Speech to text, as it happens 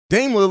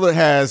Dame Lillard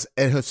has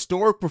a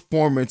historic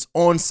performance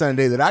on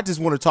Sunday that I just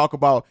want to talk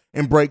about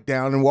and break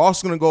down. And we're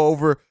also going to go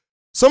over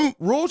some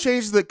rule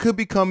changes that could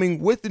be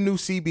coming with the new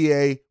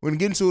CBA. We're going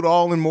to get into it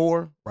all and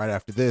more right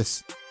after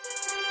this.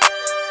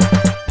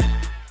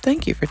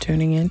 Thank you for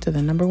tuning in to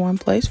the number one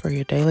place for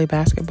your daily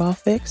basketball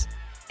fix,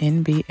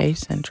 NBA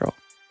Central.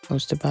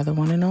 Hosted by the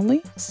one and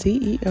only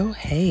CEO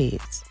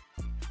Hayes.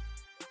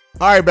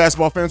 All right,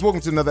 basketball fans,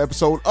 welcome to another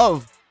episode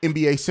of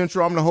NBA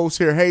Central. I'm the host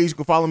here, Hayes. You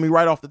can follow me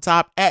right off the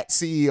top at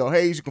CEO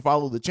Hayes. You can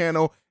follow the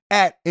channel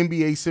at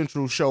NBA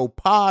Central Show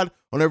Pod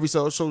on every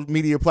social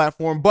media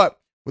platform. But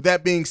with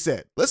that being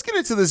said, let's get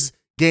into this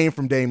game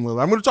from Dame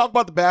Lillard. I'm going to talk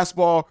about the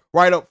basketball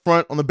right up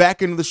front on the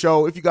back end of the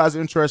show. If you guys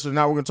are interested,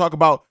 now we're going to talk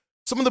about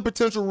some of the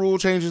potential rule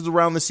changes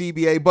around the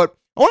CBA. But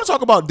I want to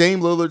talk about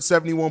Dame Lillard's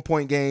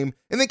 71-point game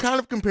and then kind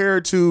of compare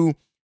it to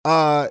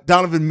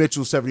Donovan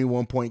Mitchell's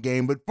 71-point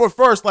game. But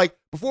first,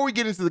 before we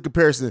get into the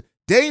comparison,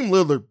 Dame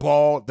Lillard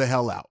balled the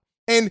hell out.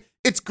 And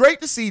it's great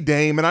to see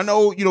Dame. And I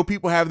know,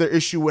 people have their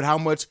issue with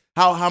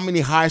how many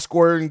high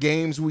scoring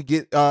games we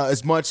get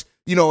as much,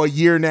 a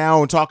year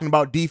now, and talking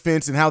about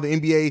defense and how the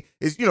NBA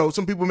is,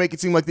 some people make it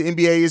seem like the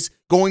NBA is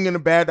going in a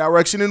bad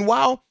direction. And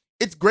while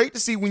it's great to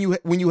see when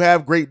you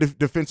have great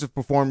defensive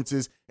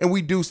performances, and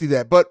we do see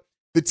that, but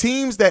the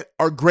teams that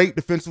are great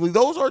defensively,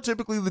 those are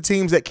typically the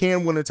teams that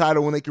can win a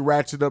title when they can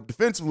ratchet up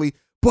defensively.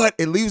 But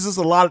it leaves us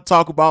a lot to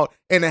talk about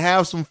and to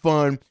have some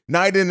fun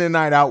night in and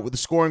night out with the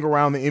scoring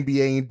around the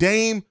NBA. And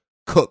Dame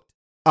cooked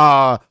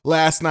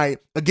last night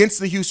against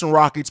the Houston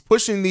Rockets,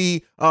 pushing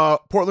the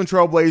Portland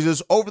Trail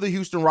Blazers over the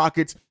Houston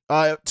Rockets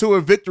to a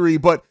victory.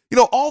 But,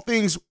 all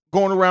things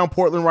going around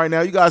Portland right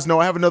now, you guys know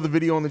I have another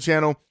video on the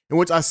channel in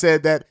which I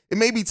said that it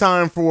may be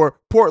time for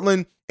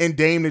Portland and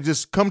Dame to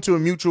just come to a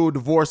mutual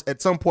divorce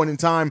at some point in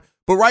time.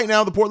 But right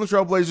now, the Portland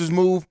Trail Blazers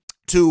move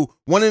to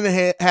only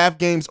a half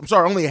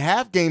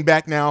game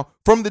back now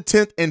from the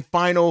 10th and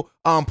final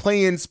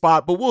play-in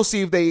spot. But we'll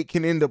see if they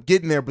can end up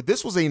getting there. But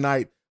this was a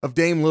night of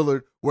Dame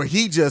Lillard where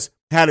he just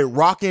had it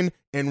rocking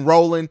and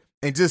rolling,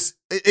 and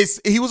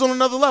he was on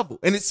another level.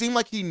 And it seemed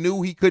like he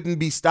knew he couldn't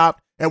be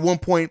stopped at one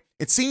point.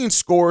 And seeing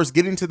scores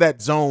get into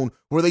that zone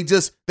where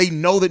they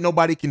know that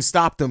nobody can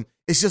stop them,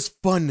 it's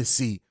just fun to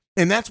see.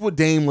 And that's what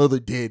Dame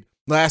Lillard did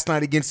last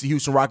night against the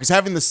Houston Rockets,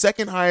 having the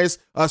second highest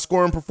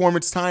scoring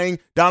performance, tying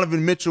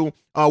Donovan Mitchell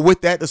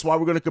with that. That's why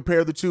we're going to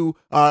compare the two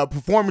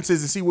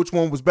performances and see which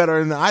one was better,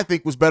 and I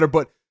think was better.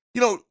 But,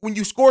 when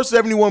you score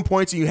 71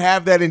 points and you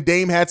have that, and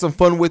Dame had some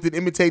fun with it,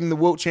 imitating the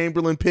Wilt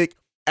Chamberlain pick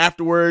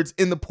afterwards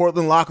in the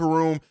Portland locker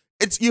room,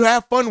 you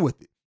have fun with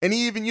it. And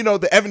even,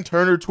 the Evan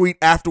Turner tweet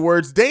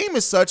afterwards, Dame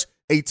is such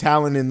a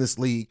talent in this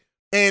league.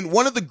 And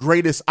one of the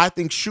greatest, I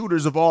think,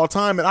 shooters of all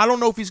time. And I don't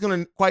know if he's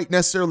going to quite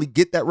necessarily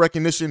get that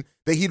recognition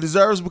that he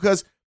deserves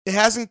because it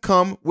hasn't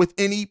come with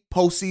any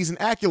postseason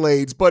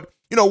accolades. But,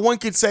 one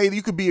could say that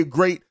you could be a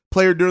great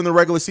player during the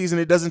regular season.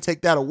 It doesn't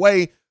take that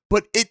away.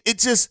 But it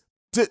just,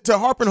 to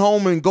harpen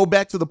home and go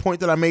back to the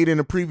point that I made in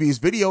a previous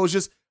video, is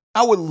just,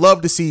 I would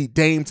love to see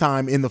Dame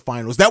time in the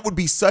finals. That would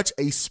be such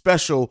a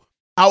special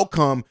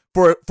outcome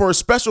for a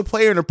special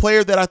player, and a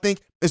player that I think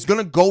is going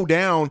to go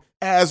down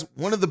as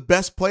one of the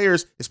best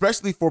players,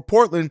 especially for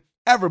Portland,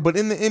 ever. But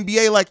in the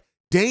NBA,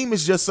 Dame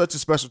is just such a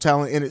special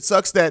talent, and it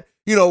sucks that,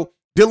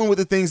 dealing with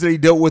the things that he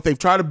dealt with, they've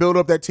tried to build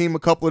up that team a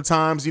couple of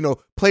times,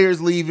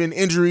 players leaving,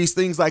 injuries,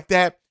 things like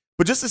that.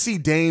 But just to see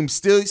Dame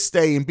still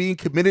stay and being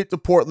committed to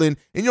Portland,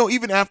 and,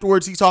 even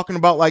afterwards, he's talking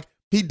about,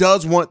 he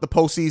does want the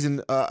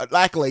postseason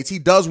accolades. He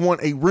does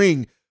want a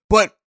ring.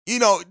 But,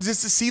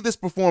 just to see this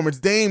performance,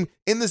 Dame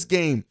in this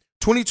game,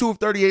 22 of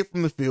 38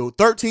 from the field,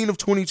 13 of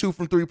 22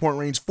 from three-point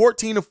range,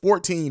 14 of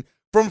 14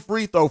 from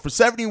free throw for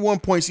 71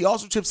 points. He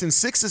also chips in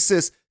 6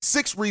 assists,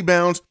 6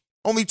 rebounds,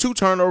 only 2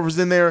 turnovers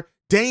in there.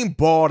 Dame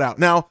balled out.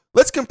 Now,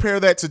 let's compare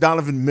that to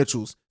Donovan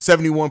Mitchell's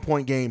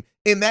 71-point game.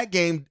 In that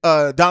game,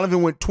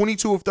 Donovan went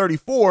 22 of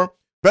 34,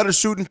 better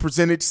shooting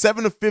percentage,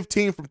 7 of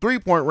 15 from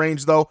three-point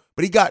range, though,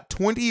 but he got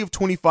 20 of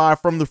 25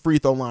 from the free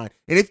throw line.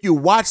 And if you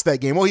watch that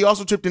game, he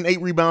also chipped in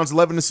 8 rebounds,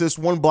 11 assists,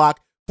 1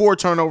 block, 4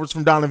 turnovers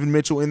from Donovan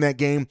Mitchell in that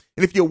game.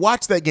 And if you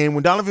watch that game,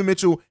 when Donovan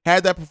Mitchell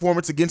had that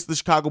performance against the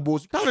Chicago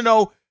Bulls, you kind of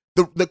know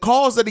the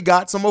calls that he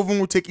got. Some of them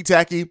were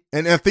ticky-tacky,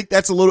 and I think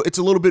it's a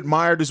little bit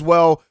mired as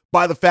well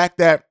by the fact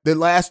that the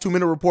last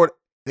 2-minute report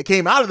that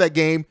came out of that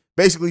game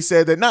basically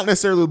said that not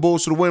necessarily the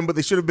Bulls should win, but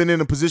they should have been in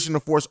a position to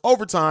force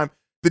overtime.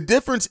 The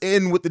difference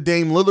with the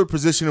Dame Lillard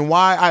position,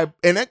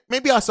 and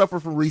maybe I suffer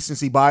from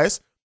recency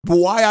bias, but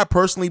why I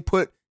personally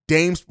put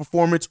Dame's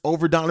performance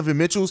over Donovan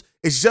Mitchell's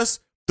is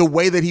just the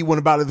way that he went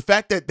about it. The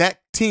fact that that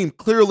team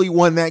clearly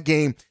won that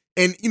game,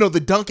 and the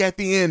dunk at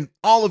the end,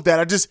 all of that.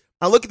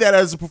 I look at that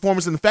as a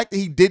performance, and the fact that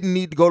he didn't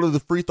need to go to the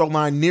free throw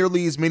line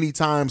nearly as many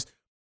times.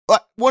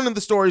 One of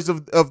the stories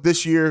of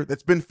this year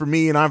that's been for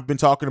me, and I've been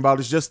talking about,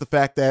 is just the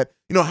fact that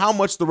how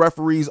much the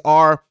referees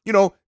are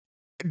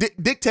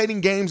dictating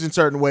games in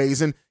certain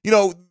ways. And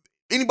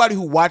anybody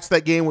who watched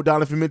that game with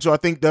Donovan Mitchell, I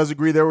think, does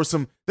agree there were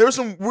some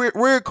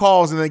weird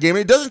calls in that game.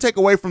 And it doesn't take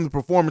away from the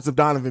performance of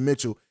Donovan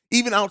Mitchell.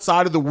 even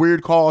outside of the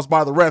weird calls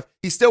by the ref,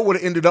 he still would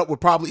have ended up with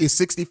probably a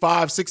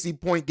 65,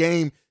 60-point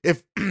game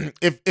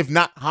if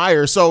not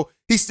higher. So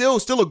he's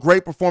still a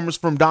great performance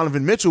from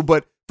Donovan Mitchell.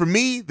 But for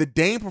me, the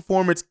Dame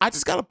performance, I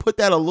just got to put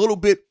that a little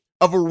bit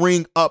of a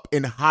ring up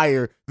and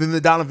higher than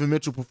the Donovan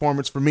Mitchell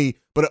performance for me.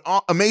 But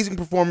an amazing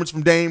performance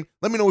from Dame.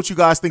 Let me know what you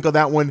guys think of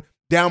that one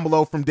down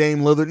below from Dame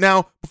Lillard.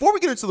 Now, before we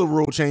get into the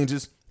rule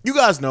changes, you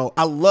guys know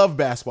I love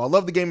basketball. I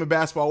love the game of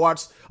basketball. I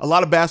watch a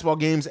lot of basketball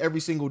games every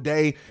single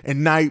day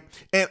and night.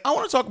 And I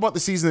want to talk about the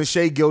season that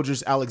Shai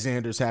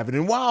Gilgeous-Alexander's having.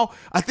 And while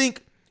I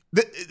think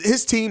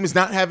his team is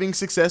not having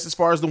success as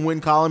far as the win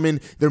column,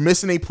 and they're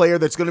missing a player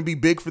that's going to be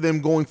big for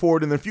them going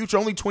forward in their future.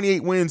 Only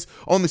 28 wins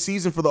on the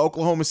season for the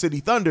Oklahoma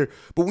City Thunder.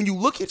 But when you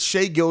look at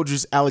Shai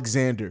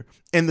Gilgeous-Alexander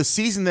and the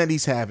season that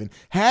he's having,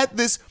 I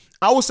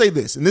will say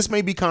this, and this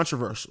may be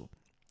controversial.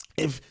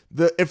 If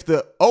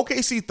the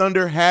OKC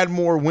Thunder had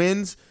more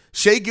wins,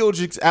 Shai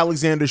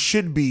Gilgeous-Alexander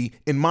should be,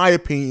 in my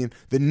opinion,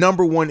 the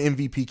number one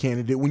MVP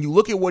candidate. When you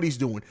look at what he's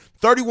doing,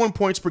 31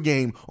 points per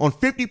game on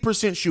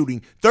 50%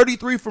 shooting,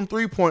 33 from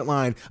three-point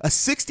line, a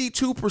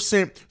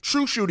 62%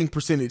 true shooting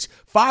percentage,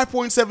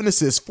 5.7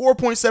 assists,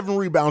 4.7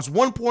 rebounds,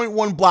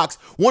 1.1 blocks,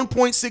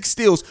 1.6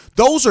 steals.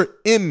 Those are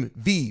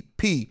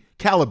MVP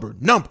caliber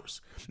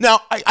numbers.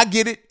 Now, I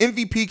get it.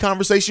 MVP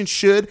conversation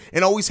should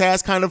and always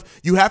has kind of,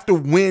 you have to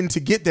win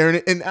to get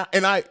there.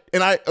 And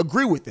I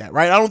agree with that,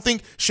 right? I don't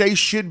think Shai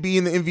should be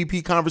in the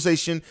MVP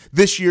conversation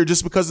this year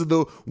just because of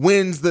the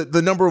wins,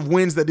 the number of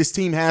wins that this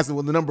team has and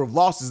the number of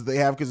losses that they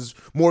have, because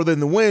it's more than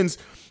the wins.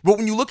 But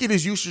when you look at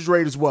his usage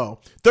rate as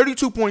well,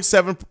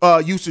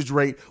 32.7 usage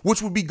rate,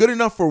 which would be good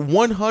enough for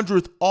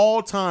 100th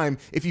all time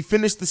if he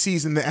finished the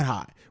season that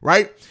high,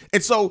 right?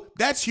 And so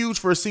that's huge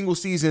for a single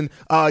season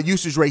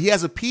usage rate. He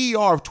has a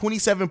PER of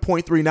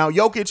 27.3. Now,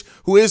 Jokic,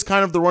 who is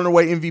kind of the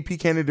runaway MVP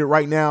candidate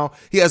right now,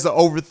 he has an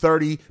over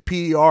 30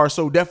 PER,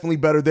 so definitely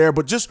better there.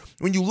 But just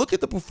when you look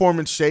at the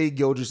performance Shai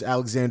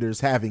Gilgeous-Alexander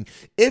is having,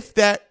 if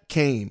that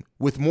came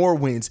with more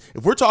wins,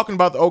 if we're talking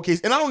about the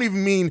OKC, and I don't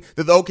even mean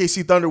that the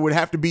OKC Thunder would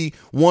have to be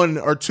 1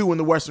 or 2 in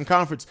the Western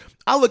Conference.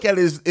 I look at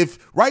it as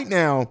if right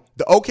now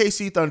the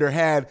OKC Thunder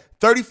had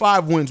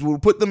 35 wins, we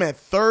would put them at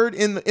 3rd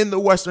in the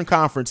Western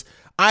Conference.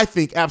 I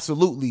think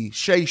absolutely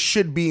Shai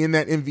should be in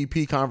that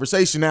MVP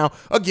conversation. Now,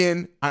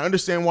 again, I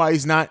understand why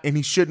he's not, and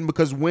he shouldn't,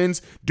 because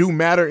wins do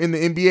matter in the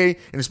NBA,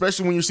 and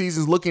especially when your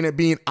season's looking at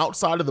being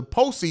outside of the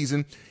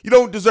postseason, you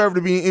don't deserve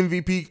to be in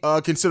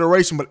MVP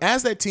consideration. But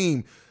as that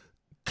team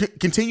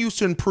continues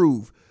to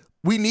improve,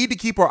 we need to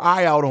keep our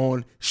eye out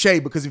on Shai,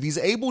 because if he's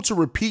able to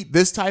repeat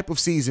this type of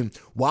season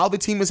while the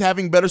team is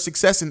having better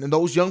success and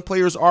those young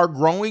players are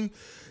growing,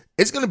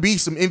 it's going to be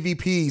some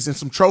MVPs and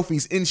some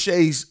trophies in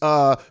Shai's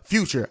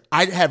future.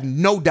 I have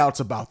no doubts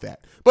about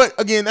that. But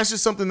again, that's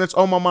just something that's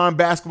on my mind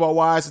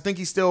basketball-wise. I think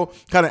he's still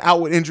kind of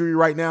out with injury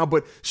right now,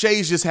 but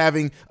Shai's just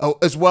having,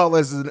 as well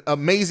as an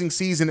amazing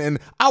season. And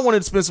I wanted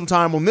to spend some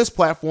time on this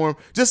platform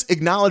just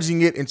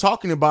acknowledging it and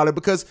talking about it,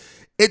 because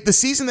the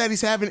season that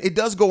he's having, it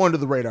does go under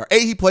the radar. A,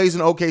 he plays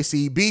in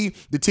OKC. B,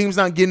 the team's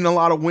not getting a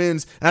lot of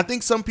wins. And I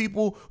think some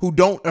people who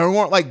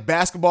aren't like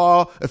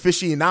basketball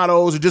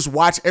aficionados or just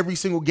watch every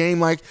single game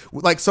like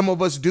some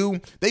of us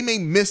do, they may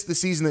miss the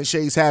season that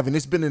Shai's having.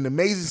 It's been an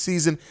amazing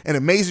season, an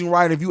amazing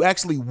ride. If you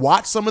actually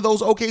watch some of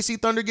those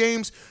OKC Thunder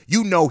games,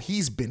 you know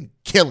he's been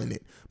killing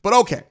it. But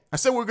okay, I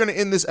said we're going to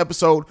end this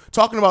episode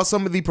talking about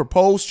some of the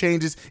proposed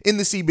changes in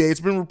the CBA.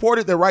 It's been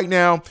reported that right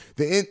now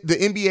the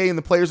NBA and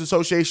the Players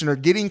Association are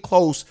getting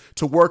close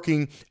to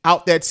working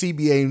out that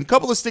CBA. And a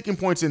couple of sticking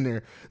points in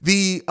there.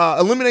 The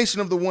elimination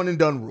of the one and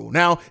done rule.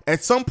 Now,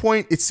 at some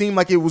point, it seemed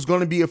like it was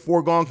going to be a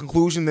foregone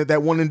conclusion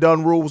that one and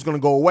done rule was going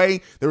to go away.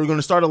 They were going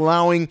to start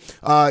allowing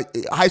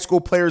high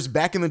school players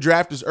back in the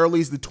draft as early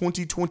as the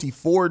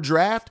 2024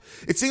 draft.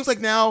 It seems like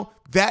now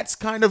that's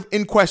kind of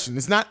in question.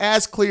 It's not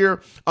as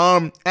clear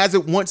as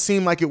it once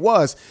seemed like it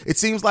was. It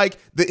seems like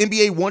the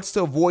NBA wants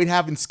to avoid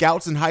having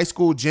scouts in high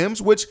school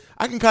gyms, which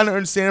I can kind of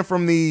understand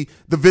from the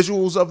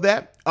visuals of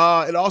that.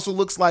 It also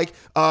looks like,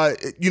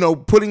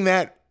 putting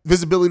that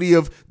visibility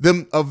of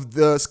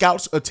the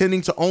scouts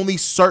attending to only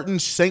certain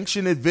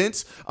sanctioned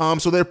events.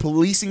 So they're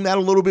policing that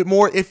a little bit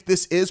more if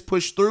this is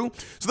pushed through.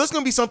 So that's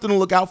going to be something to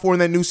look out for in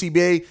that new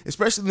CBA,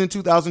 especially in the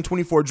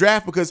 2024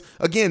 draft, because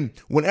again,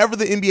 whenever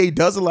the NBA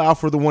does allow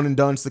for the one and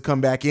dones to come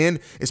back in,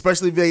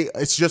 especially if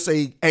it's just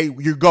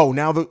you go.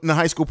 Now the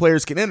high school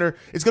players can enter.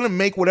 It's going to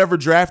make whatever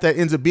draft that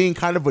ends up being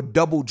kind of a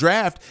double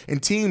draft,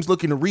 and teams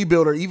looking to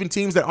rebuild, or even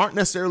teams that aren't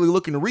necessarily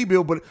looking to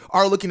rebuild, but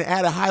are looking to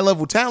add a high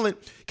level talent,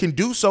 can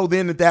do so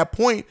then at that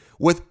point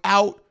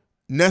without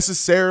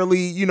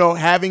necessarily,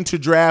 having to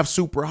draft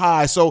super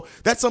high. So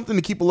that's something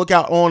to keep a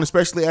lookout on,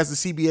 especially as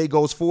the CBA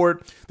goes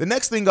forward. The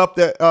next thing up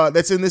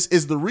that's in this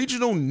is the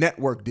regional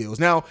network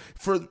deals. Now,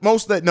 for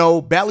most that know,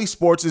 Bally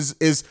Sports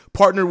is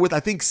partnered with, I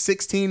think,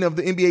 16 of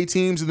the NBA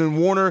teams, and then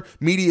Warner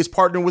Media is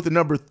partnered with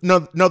another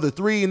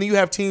 3. And then you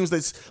have teams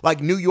that's like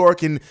New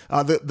York and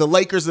the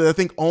Lakers that I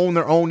think own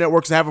their own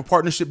networks and have a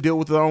partnership deal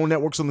with their own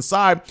networks on the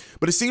side.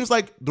 But it seems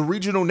like the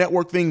regional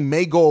network thing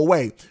may go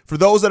away. For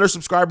those that are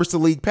subscribers to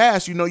League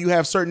Pass, you have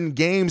have certain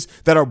games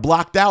that are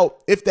blocked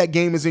out if that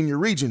game is in your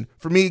region.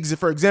 For me,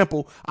 for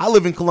example, I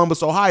live in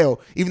Columbus, Ohio.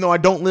 Even though I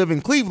don't live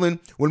in Cleveland,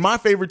 when my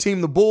favorite team,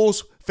 the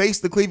Bulls, face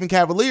the Cleveland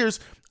Cavaliers,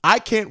 I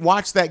can't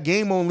watch that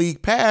game on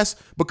League Pass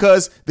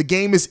because the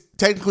game is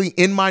technically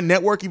in my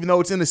network, even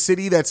though it's in a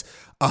city that's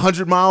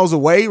 100 miles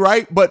away,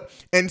 right?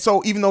 And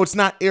so even though it's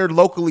not aired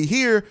locally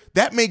here,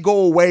 that may go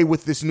away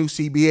with this new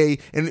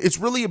CBA. And it's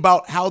really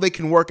about how they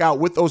can work out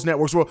with those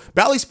networks. Well,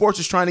 Bally Sports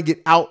is trying to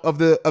get out of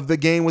the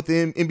game with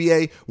the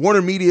NBA.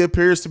 Warner Media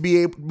appears to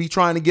be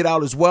trying to get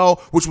out as well,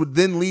 which would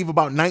then leave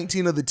about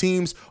 19 of the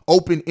teams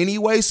open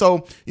anyway.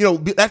 So,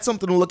 that's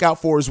something to look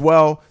out for as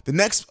well. The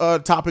next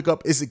topic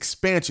up is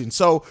expansion.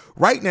 So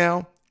right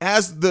now,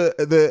 as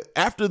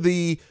after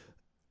the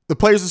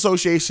Players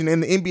Association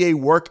and the NBA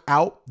work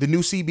out the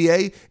new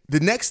CBA, the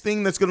next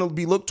thing that's going to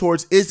be looked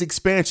towards is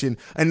expansion.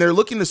 And they're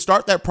looking to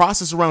start that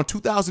process around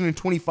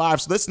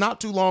 2025. So that's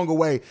not too long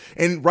away.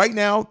 And right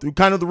now,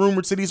 kind of the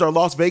rumored cities are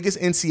Las Vegas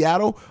and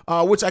Seattle,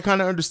 which I kind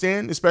of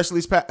understand,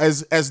 especially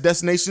as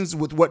destinations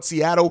with what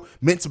Seattle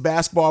meant to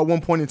basketball at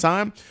one point in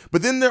time.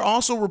 But then they're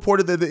also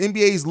reported that the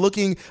NBA is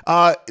looking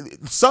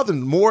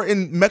southern, more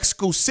in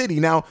Mexico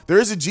City. Now, there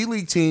is a G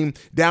League team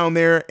down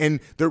there, and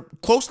they're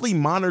closely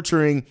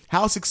monitoring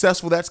how successful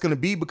that's going to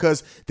be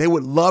because they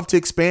would love to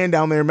expand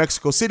down there in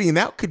Mexico City, and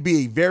that could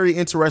be a very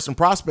interesting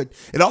prospect.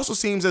 It also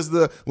seems as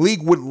the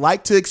league would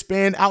like to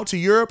expand out to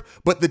Europe,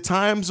 but the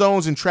time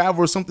zones and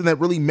travel is something that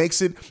really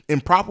makes it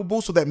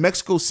improbable, so that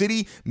Mexico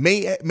City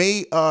may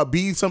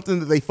be something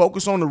that they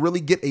focus on to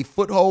really get a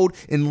foothold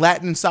in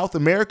Latin and South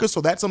America,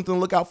 so that's something to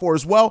look out for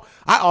as well.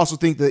 I also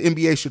think the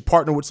NBA should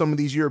partner with some of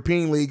these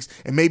European leagues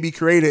and maybe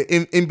create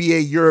an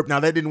NBA Europe. Now,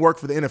 that didn't work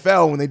for the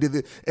NFL when they did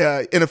the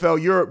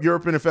NFL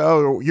Europe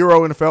NFL, or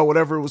Euro NFL,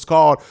 whatever it was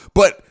called,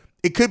 but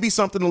it could be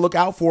something to look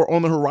out for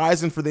on the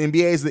horizon for the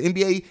NBA as the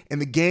NBA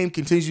and the game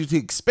continues to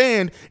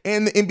expand,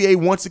 and the NBA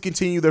wants to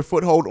continue their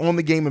foothold on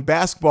the game of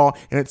basketball.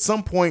 And at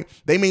some point,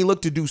 they may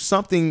look to do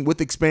something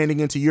with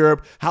expanding into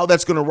Europe. How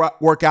that's going to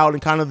work out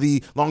and kind of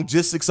the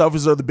logistics of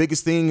it are the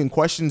biggest thing and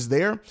questions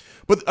there.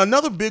 But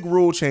another big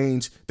rule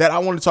change that I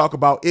want to talk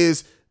about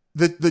is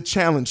the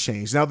challenge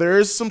change. Now, there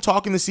is some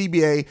talk in the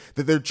CBA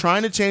that they're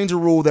trying to change a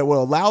rule that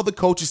will allow the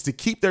coaches to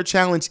keep their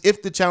challenge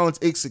if the challenge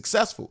is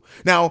successful.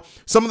 Now,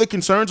 some of the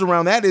concerns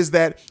around that is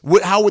that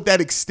how would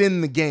that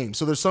extend the game?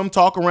 So there's some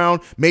talk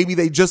around maybe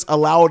they just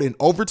allow it in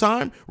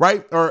overtime,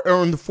 right? Or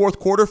in the fourth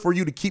quarter for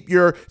you to keep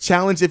your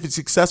challenge if it's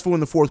successful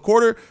in the fourth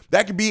quarter.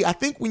 That could be, I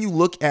think when you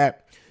look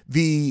at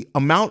the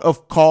amount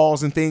of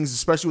calls and things,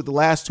 especially with the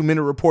last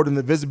 2-minute report and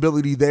the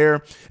visibility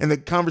there and the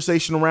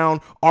conversation around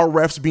our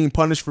refs being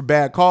punished for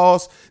bad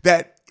calls,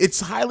 that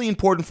it's highly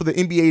important for the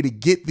NBA to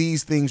get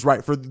these things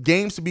right, for the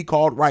games to be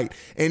called right.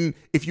 And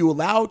if you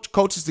allow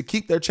coaches to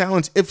keep their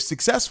challenge, if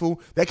successful,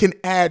 that can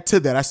add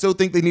to that. I still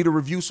think they need to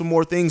review some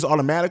more things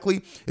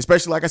automatically,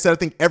 especially, like I said, I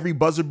think every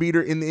buzzer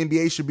beater in the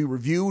NBA should be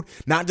reviewed,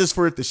 not just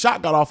for if the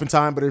shot got off in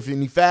time, but if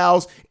any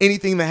fouls,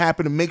 anything that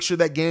happened, to make sure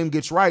that game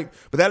gets right.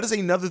 But that is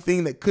another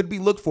thing that could be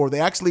looked for. They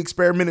actually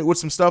experimented with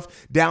some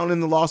stuff down in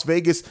the Las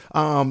Vegas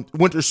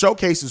Winter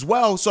Showcase as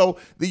well, so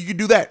that you could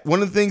do that.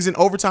 One of the things in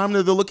overtime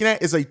that they're looking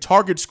at is a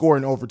target score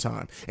in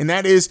overtime, and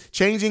that is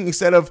changing,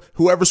 instead of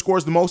whoever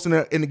scores the most in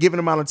a given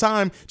amount of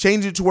time,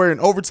 change it to where in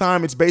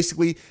overtime it's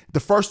basically the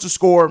first to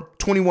score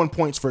 21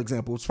 points, for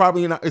example. It's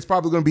probably going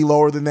to be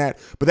lower than that,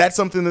 but that's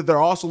something that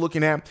they're also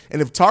looking at.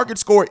 And if target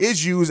score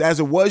is used as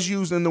it was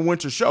used in the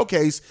Winter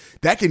Showcase,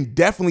 that can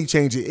definitely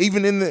change it.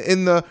 Even in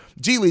the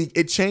G League,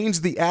 it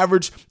changed the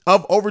average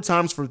of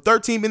overtimes from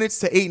 13 minutes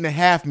to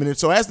 8.5 minutes.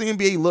 So as the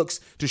NBA looks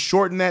to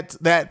shorten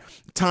that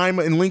time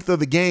and length of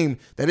the game,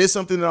 that is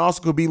something that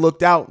also could be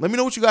looked out. Let me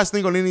know what you guys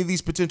think on any of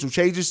these potential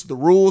changes to the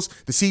rules,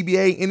 the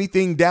CBA,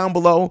 anything down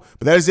below.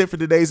 But that is it for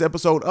today's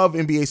episode of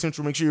NBA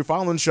Central. Make sure you're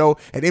following the show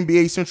at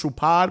NBA Central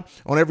Pod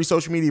on every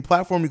social media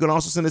platform. You can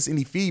also send us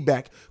any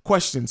feedback,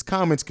 questions,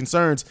 comments,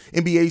 concerns,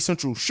 NBA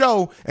Central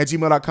Show at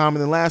gmail.com.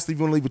 And then lastly, if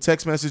you want to leave a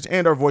text message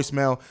and our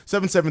voicemail,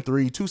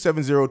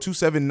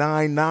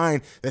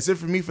 773-270-2799. That's it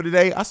for me for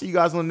today. I'll see you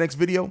guys on the next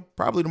video,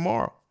 probably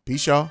tomorrow.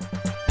 Peace, y'all.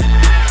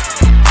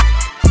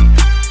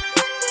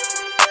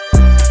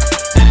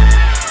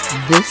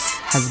 This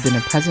has been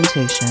a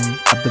presentation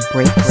of the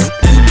Break